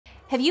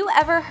Have you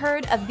ever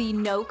heard of the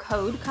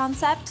no-code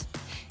concept?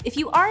 If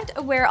you aren't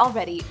aware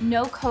already,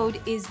 no-code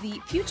is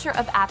the future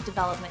of app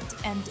development,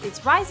 and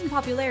its rise in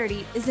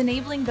popularity is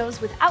enabling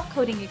those without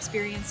coding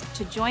experience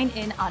to join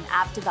in on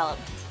app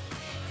development.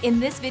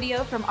 In this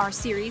video from our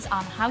series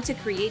on how to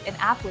create an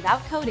app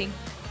without coding,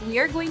 we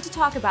are going to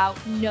talk about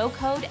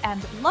no-code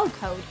and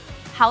low-code,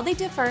 how they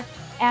differ,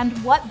 and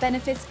what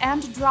benefits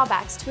and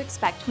drawbacks to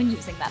expect when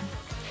using them.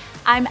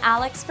 I'm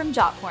Alex from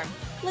Jotform.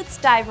 Let's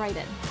dive right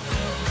in.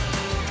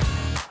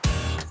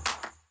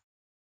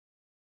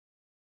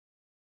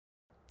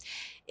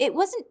 It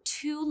wasn't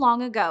too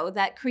long ago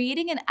that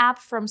creating an app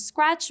from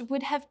scratch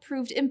would have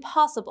proved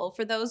impossible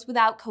for those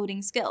without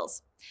coding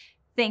skills.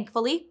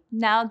 Thankfully,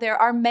 now there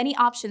are many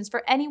options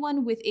for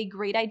anyone with a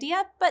great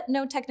idea but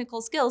no technical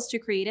skills to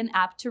create an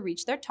app to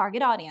reach their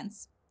target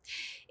audience.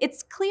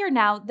 It's clear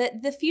now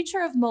that the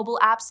future of mobile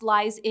apps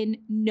lies in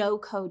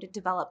no-code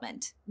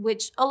development,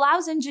 which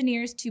allows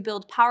engineers to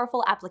build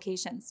powerful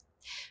applications.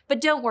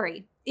 But don't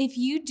worry, if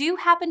you do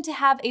happen to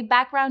have a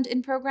background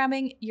in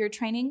programming, your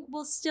training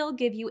will still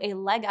give you a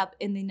leg up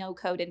in the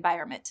no-code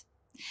environment.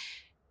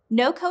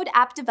 No-code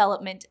app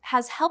development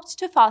has helped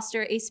to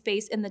foster a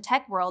space in the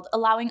tech world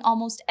allowing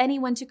almost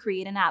anyone to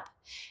create an app.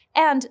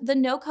 And the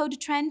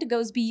no-code trend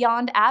goes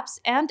beyond apps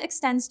and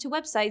extends to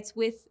websites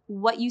with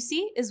what you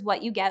see is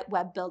what you get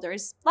web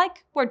builders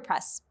like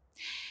WordPress.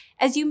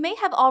 As you may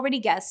have already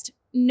guessed,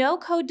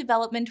 no-code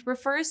development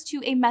refers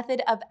to a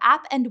method of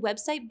app and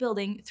website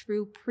building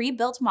through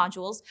pre-built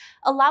modules,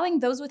 allowing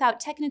those without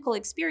technical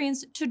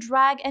experience to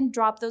drag and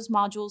drop those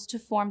modules to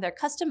form their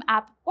custom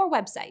app or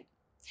website.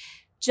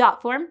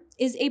 Jotform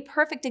is a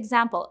perfect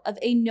example of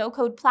a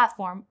no-code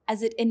platform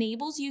as it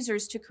enables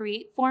users to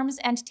create forms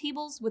and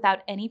tables without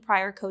any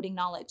prior coding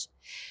knowledge.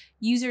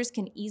 Users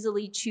can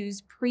easily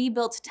choose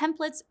pre-built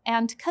templates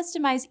and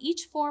customize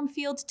each form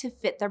field to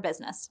fit their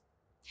business.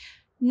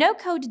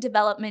 No-code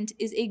development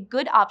is a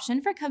good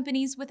option for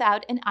companies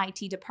without an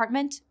IT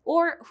department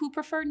or who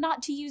prefer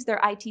not to use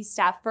their IT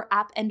staff for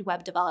app and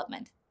web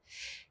development.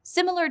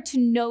 Similar to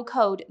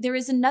no-code, there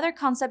is another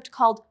concept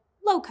called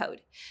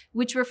low-code,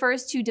 which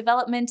refers to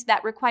development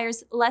that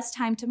requires less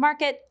time to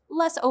market,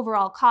 less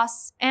overall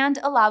costs, and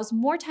allows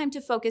more time to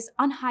focus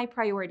on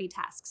high-priority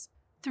tasks.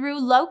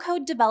 Through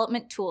low-code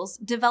development tools,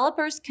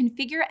 developers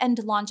configure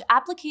and launch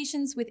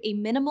applications with a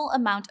minimal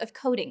amount of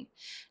coding.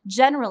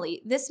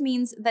 Generally, this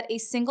means that a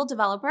single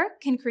developer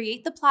can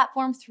create the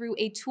platform through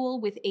a tool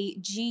with a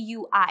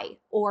GUI,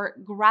 or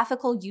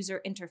graphical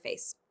user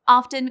interface.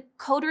 Often,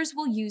 coders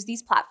will use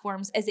these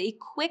platforms as a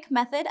quick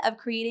method of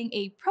creating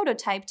a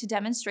prototype to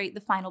demonstrate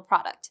the final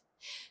product.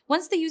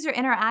 Once the user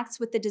interacts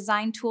with the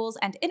design tools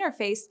and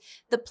interface,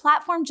 the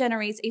platform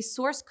generates a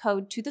source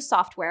code to the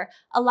software,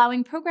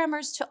 allowing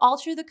programmers to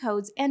alter the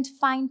codes and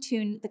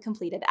fine-tune the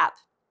completed app.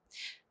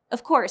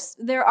 Of course,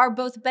 there are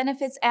both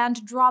benefits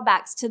and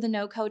drawbacks to the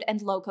no-code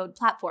and low-code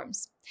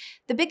platforms.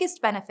 The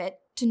biggest benefit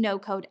to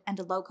no-code and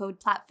low-code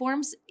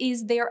platforms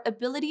is their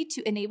ability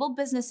to enable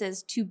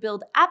businesses to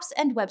build apps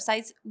and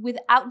websites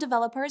without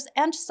developers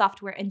and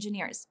software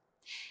engineers.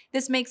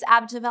 This makes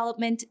app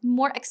development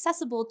more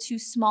accessible to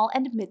small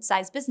and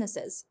mid-sized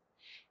businesses.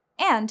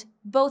 And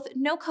both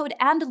no-code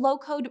and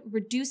low-code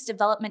reduce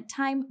development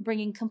time,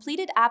 bringing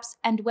completed apps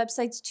and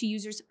websites to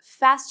users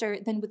faster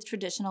than with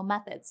traditional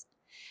methods.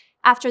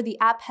 After the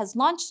app has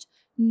launched,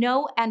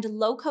 no and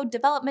low-code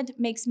development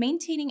makes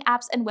maintaining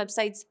apps and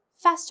websites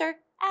faster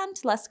and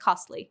less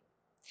costly.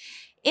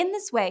 In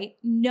this way,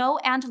 no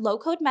and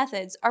low-code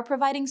methods are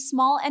providing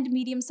small and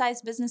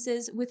medium-sized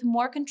businesses with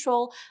more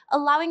control,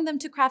 allowing them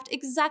to craft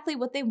exactly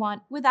what they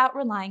want without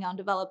relying on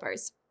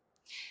developers.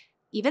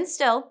 Even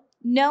still,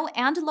 no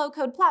and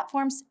low-code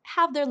platforms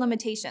have their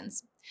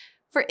limitations.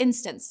 For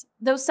instance,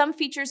 though some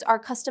features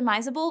are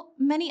customizable,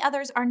 many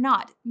others are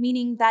not,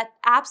 meaning that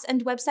apps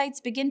and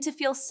websites begin to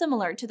feel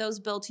similar to those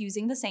built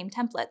using the same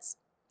templates.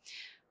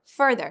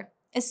 Further,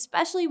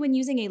 especially when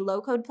using a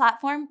low-code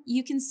platform,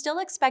 you can still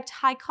expect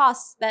high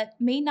costs that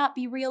may not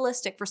be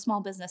realistic for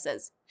small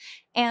businesses.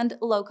 And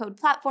low-code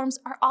platforms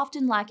are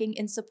often lacking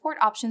in support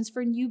options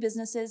for new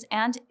businesses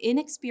and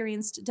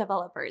inexperienced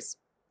developers.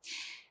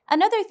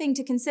 Another thing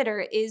to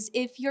consider is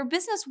if your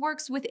business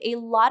works with a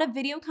lot of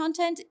video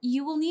content,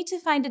 you will need to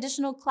find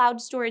additional cloud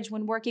storage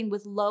when working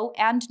with low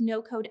and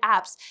no-code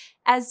apps,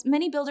 as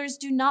many builders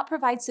do not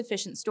provide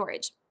sufficient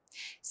storage.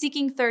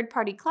 Seeking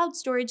third-party cloud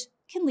storage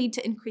can lead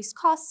to increased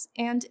costs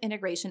and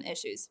integration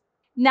issues.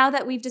 Now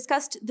that we've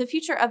discussed the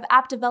future of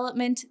app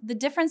development, the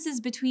differences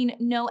between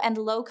no and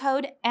low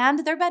code,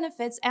 and their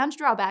benefits and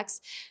drawbacks,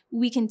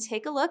 we can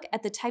take a look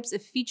at the types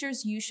of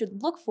features you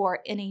should look for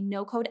in a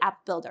no-code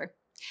app builder.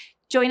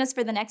 Join us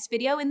for the next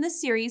video in this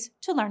series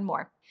to learn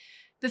more.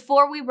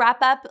 Before we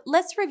wrap up,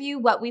 let's review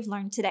what we've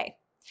learned today.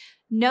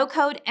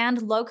 No-code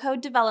and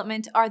low-code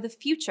development are the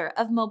future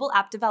of mobile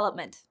app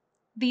development.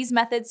 These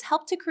methods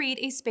help to create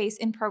a space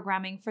in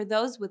programming for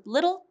those with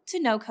little to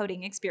no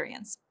coding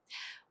experience.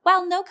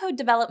 While no-code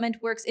development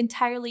works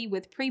entirely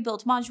with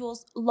pre-built modules,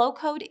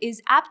 low-code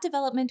is app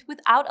development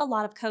without a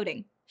lot of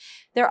coding.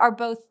 There are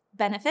both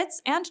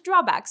benefits and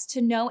drawbacks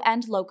to no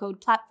and low-code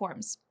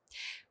platforms.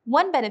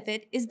 One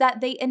benefit is that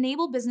they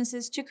enable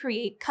businesses to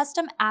create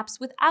custom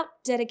apps without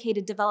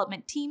dedicated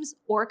development teams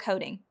or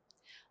coding.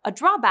 A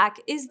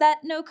drawback is that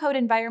no-code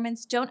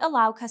environments don't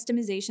allow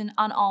customization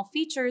on all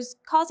features,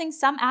 causing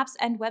some apps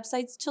and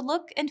websites to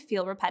look and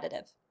feel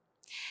repetitive.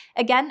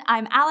 Again,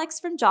 I'm Alex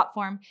from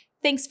Jotform.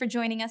 Thanks for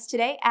joining us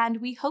today,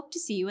 and we hope to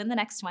see you in the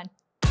next one.